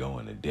to really go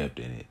into depth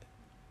in it.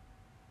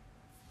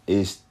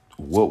 It's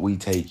what we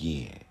take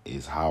in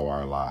is how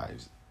our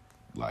lives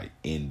like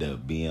end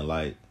up being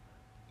like,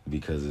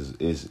 because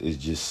it's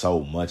just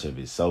so much of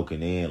it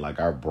soaking in. Like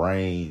our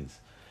brains,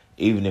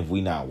 even if we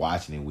not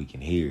watching it, we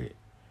can hear it.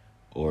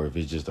 Or if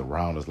it's just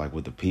around us, like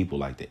with the people,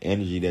 like the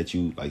energy that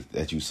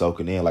you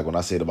soaking in. Like when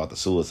I said about the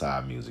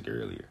suicide music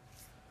earlier.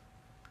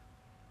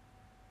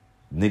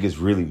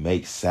 Niggas really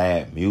make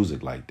sad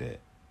music like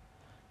that.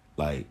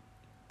 Like,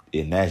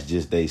 and that's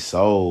just they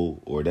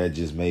soul, or that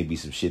just may be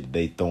some shit that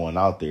they throwing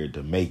out there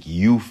to make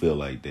you feel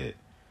like that.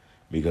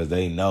 Because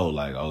they know,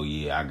 like, oh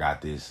yeah, I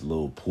got this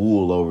little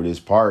pool over this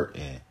part,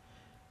 and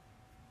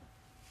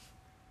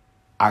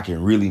I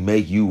can really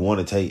make you want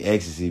to take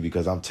ecstasy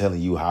because I'm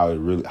telling you how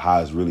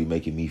it's really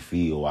making me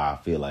feel why I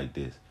feel like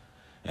this.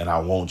 And I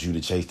want you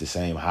to chase the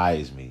same high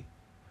as me.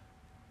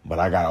 But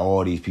I got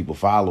all these people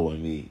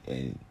following me,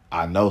 and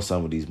I know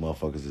some of these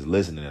motherfuckers is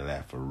listening to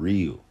that for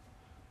real.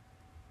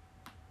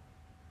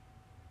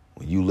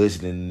 When you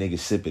listening to niggas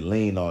sipping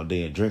lean all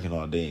day and drinking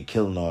all day and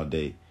killing all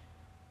day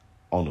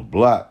on the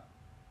block,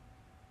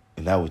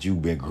 and that's what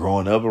you've been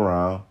growing up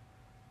around,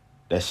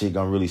 that shit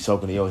gonna really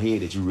soak into your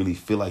head that you really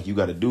feel like you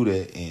gotta do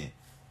that, and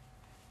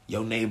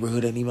your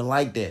neighborhood ain't even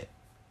like that.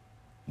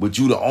 But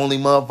you the only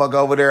motherfucker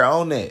over there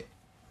on that.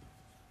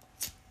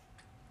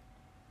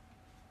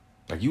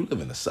 Like, you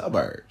live in the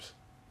suburbs.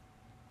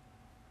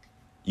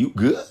 You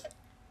good?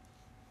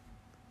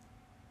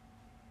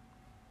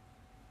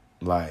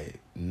 Like,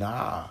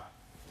 nah.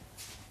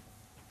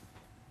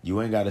 You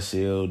ain't gotta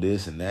sell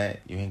this and that.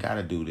 You ain't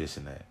gotta do this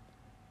and that.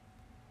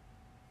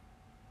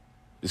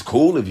 It's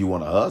cool if you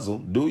want to hustle.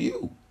 Do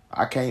you?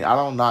 I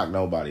don't knock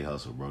nobody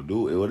hustle, bro.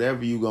 Do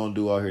whatever you gonna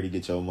do out here to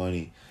get your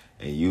money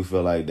and you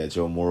feel like that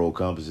your moral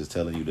compass is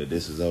telling you that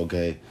this is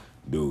okay,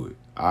 do it.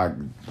 I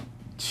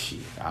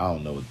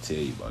don't know what to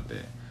tell you about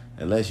that.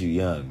 Unless you're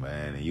young,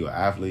 man, and you're an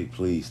athlete,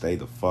 please stay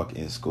the fuck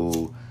in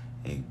school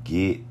and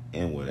get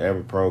in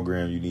whatever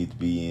program you need to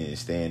be in and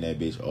stay in that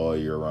bitch all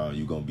year round.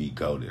 You're going to be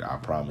goated. I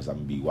promise. I'm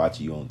going to be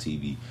watching you on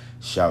TV,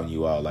 shouting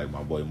you out like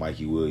my boy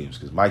Mikey Williams,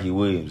 because Mikey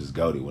Williams is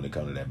goated when it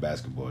comes to that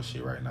basketball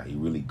shit right now. He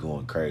really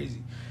going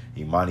crazy.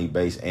 Imani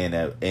Bates and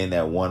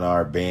that 1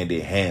 hour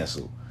bandit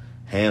Hansel.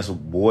 Hansel,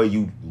 boy,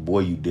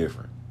 you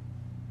different.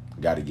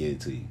 Got to get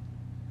it to you.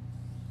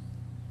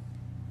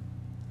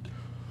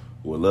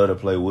 Would love to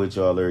play with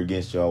y'all or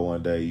against y'all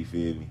one day, you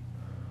feel me?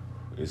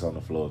 It's on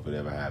the floor if it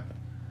ever happened.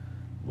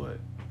 But,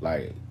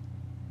 like,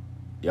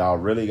 y'all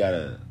really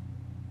gotta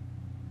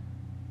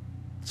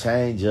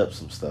change up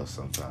some stuff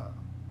sometimes.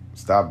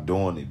 Stop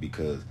doing it,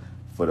 because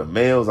for the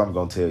males, I'm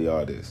gonna tell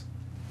y'all this.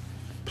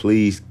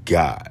 Please,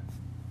 God.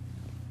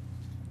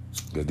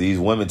 Because these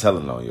women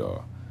telling on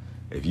y'all.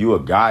 If you a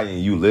guy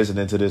and you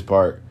listening to this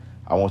part,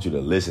 I want you to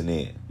listen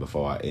in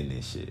before I end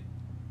this shit.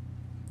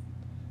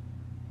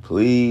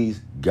 Please,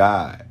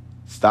 God,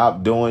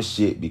 stop doing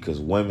shit because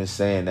women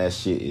saying that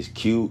shit is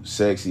cute,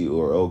 sexy,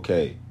 or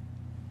okay.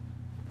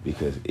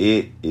 Because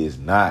it is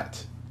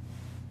not.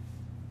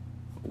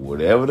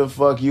 Whatever the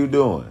fuck you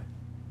doing,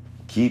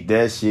 keep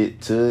that shit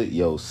to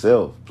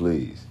yourself,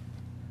 please.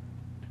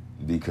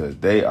 Because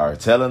they are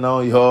telling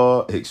on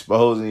y'all,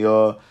 exposing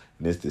y'all,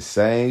 and it's the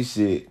same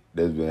shit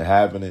that's been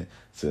happening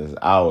since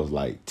I was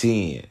like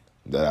 10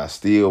 that I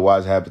still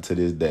watch happen to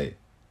this day.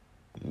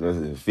 This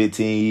is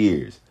 15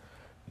 years.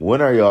 When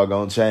are y'all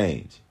gonna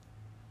change?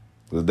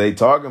 Because they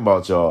talking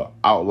about y'all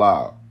out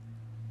loud.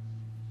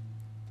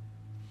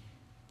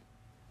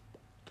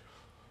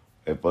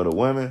 And for the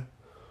women,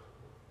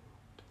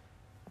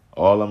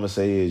 all I'm gonna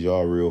say is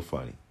y'all real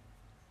funny.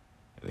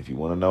 And if you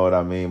want to know what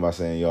I mean by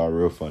saying y'all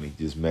real funny,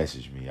 just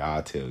message me.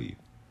 I'll tell you.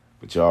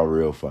 But y'all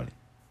real funny.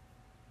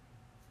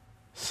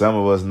 Some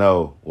of us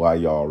know why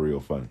y'all real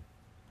funny.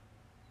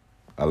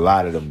 A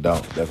lot of them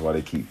don't. That's why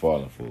they keep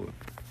falling for it.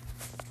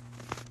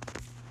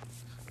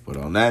 But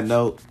on that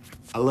note,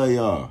 I love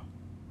y'all.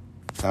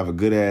 Have a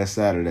good ass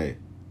Saturday.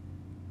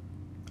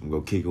 I'm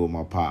going to kick it with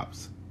my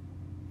pops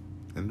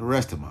and the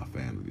rest of my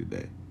family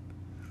today.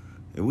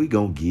 And we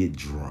going to get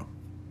drunk.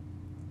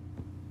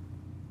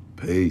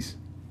 Peace.